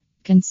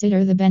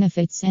Consider the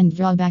benefits and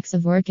drawbacks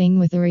of working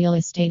with a real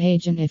estate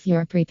agent if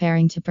you're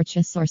preparing to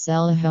purchase or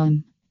sell a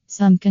home.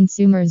 Some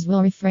consumers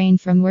will refrain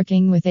from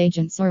working with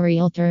agents or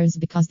realtors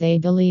because they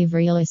believe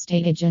real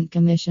estate agent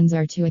commissions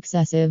are too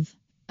excessive.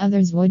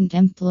 Others wouldn't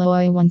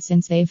employ one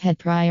since they've had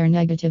prior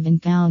negative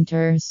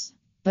encounters.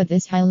 But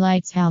this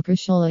highlights how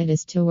crucial it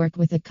is to work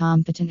with a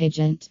competent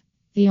agent.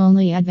 The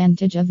only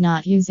advantage of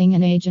not using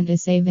an agent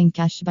is saving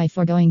cash by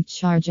foregoing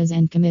charges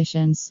and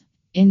commissions.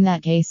 In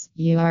that case,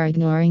 you are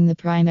ignoring the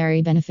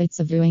primary benefits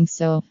of doing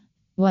so.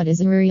 What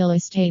is a real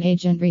estate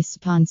agent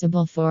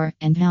responsible for,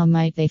 and how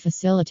might they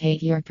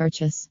facilitate your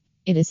purchase?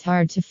 It is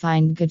hard to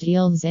find good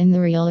deals in the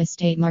real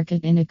estate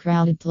market in a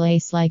crowded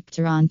place like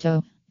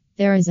Toronto.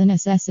 There is a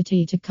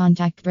necessity to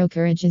contact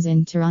brokerages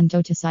in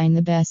Toronto to sign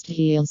the best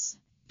deals.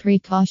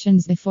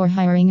 Precautions before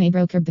hiring a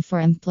broker.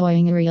 Before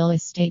employing a real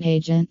estate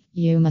agent,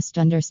 you must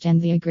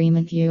understand the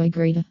agreement you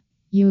agree to.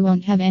 You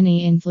won't have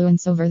any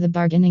influence over the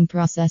bargaining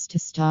process to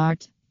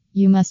start.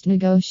 You must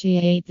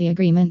negotiate the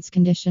agreement's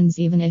conditions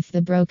even if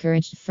the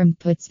brokerage firm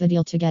puts the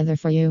deal together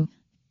for you.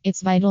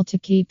 It's vital to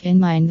keep in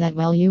mind that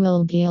while you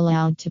will be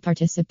allowed to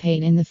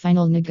participate in the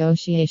final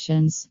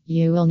negotiations,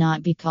 you will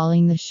not be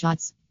calling the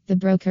shots. The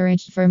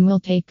brokerage firm will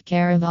take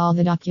care of all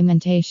the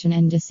documentation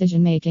and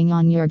decision making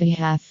on your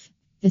behalf.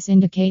 This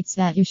indicates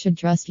that you should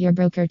trust your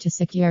broker to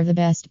secure the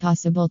best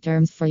possible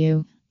terms for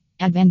you.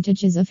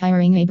 Advantages of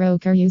hiring a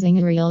broker. Using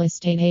a real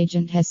estate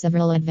agent has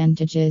several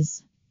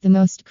advantages. The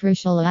most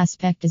crucial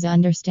aspect is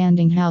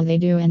understanding how they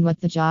do and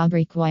what the job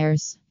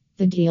requires.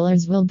 The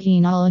dealers will be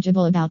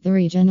knowledgeable about the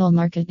regional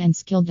market and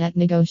skilled at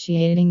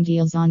negotiating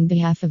deals on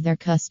behalf of their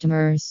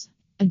customers.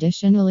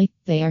 Additionally,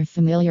 they are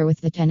familiar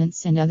with the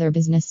tenants and other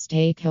business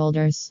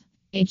stakeholders.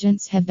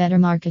 Agents have better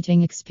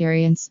marketing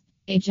experience.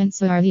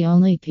 Agents are the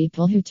only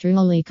people who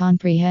truly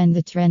comprehend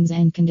the trends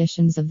and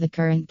conditions of the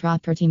current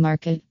property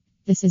market.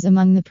 This is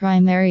among the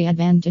primary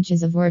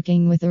advantages of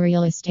working with a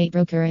real estate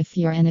broker if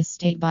you're an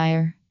estate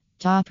buyer.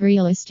 Top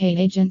real estate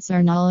agents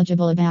are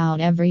knowledgeable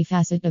about every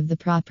facet of the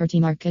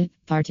property market,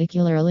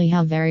 particularly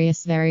how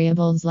various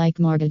variables like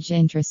mortgage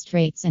interest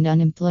rates and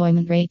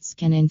unemployment rates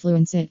can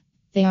influence it.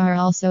 They are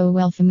also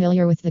well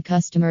familiar with the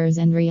customers'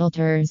 and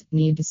realtors'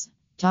 needs.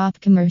 Top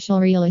commercial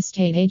real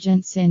estate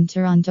agents in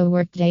Toronto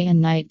work day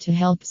and night to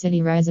help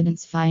city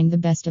residents find the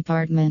best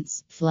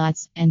apartments,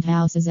 flats, and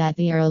houses at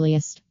the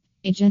earliest.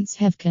 Agents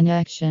have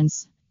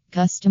connections.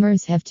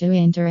 Customers have to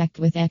interact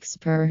with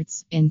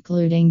experts,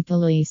 including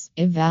police,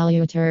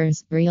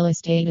 evaluators, real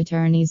estate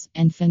attorneys,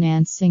 and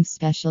financing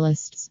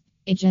specialists.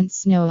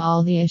 Agents know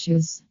all the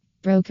issues.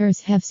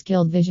 Brokers have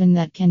skilled vision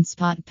that can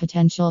spot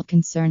potential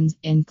concerns,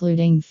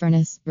 including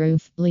furnace,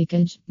 roof,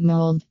 leakage,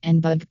 mold,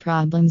 and bug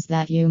problems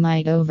that you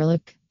might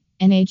overlook.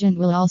 An agent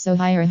will also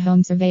hire a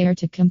home surveyor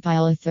to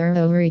compile a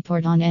thorough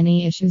report on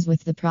any issues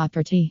with the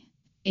property.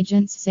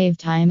 Agents save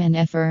time and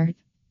effort.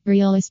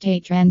 Real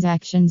estate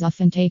transactions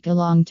often take a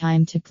long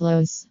time to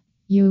close.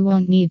 You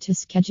won't need to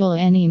schedule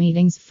any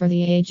meetings for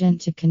the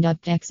agent to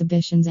conduct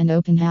exhibitions and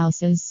open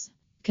houses.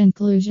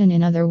 Conclusion: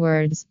 in other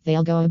words,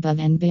 they'll go above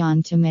and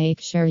beyond to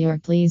make sure you're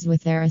pleased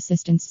with their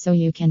assistance so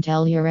you can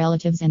tell your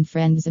relatives and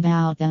friends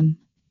about them.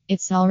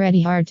 It's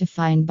already hard to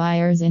find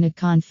buyers in a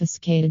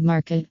confiscated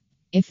market.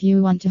 If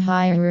you want to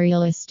hire a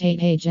real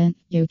estate agent,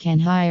 you can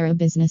hire a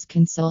business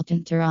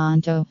consultant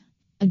Toronto.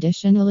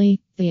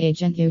 Additionally, the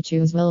agent you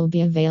choose will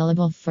be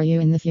available for you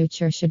in the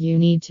future should you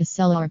need to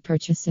sell or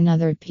purchase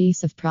another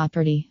piece of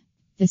property.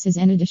 This is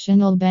an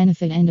additional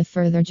benefit and a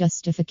further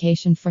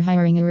justification for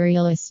hiring a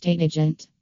real estate agent.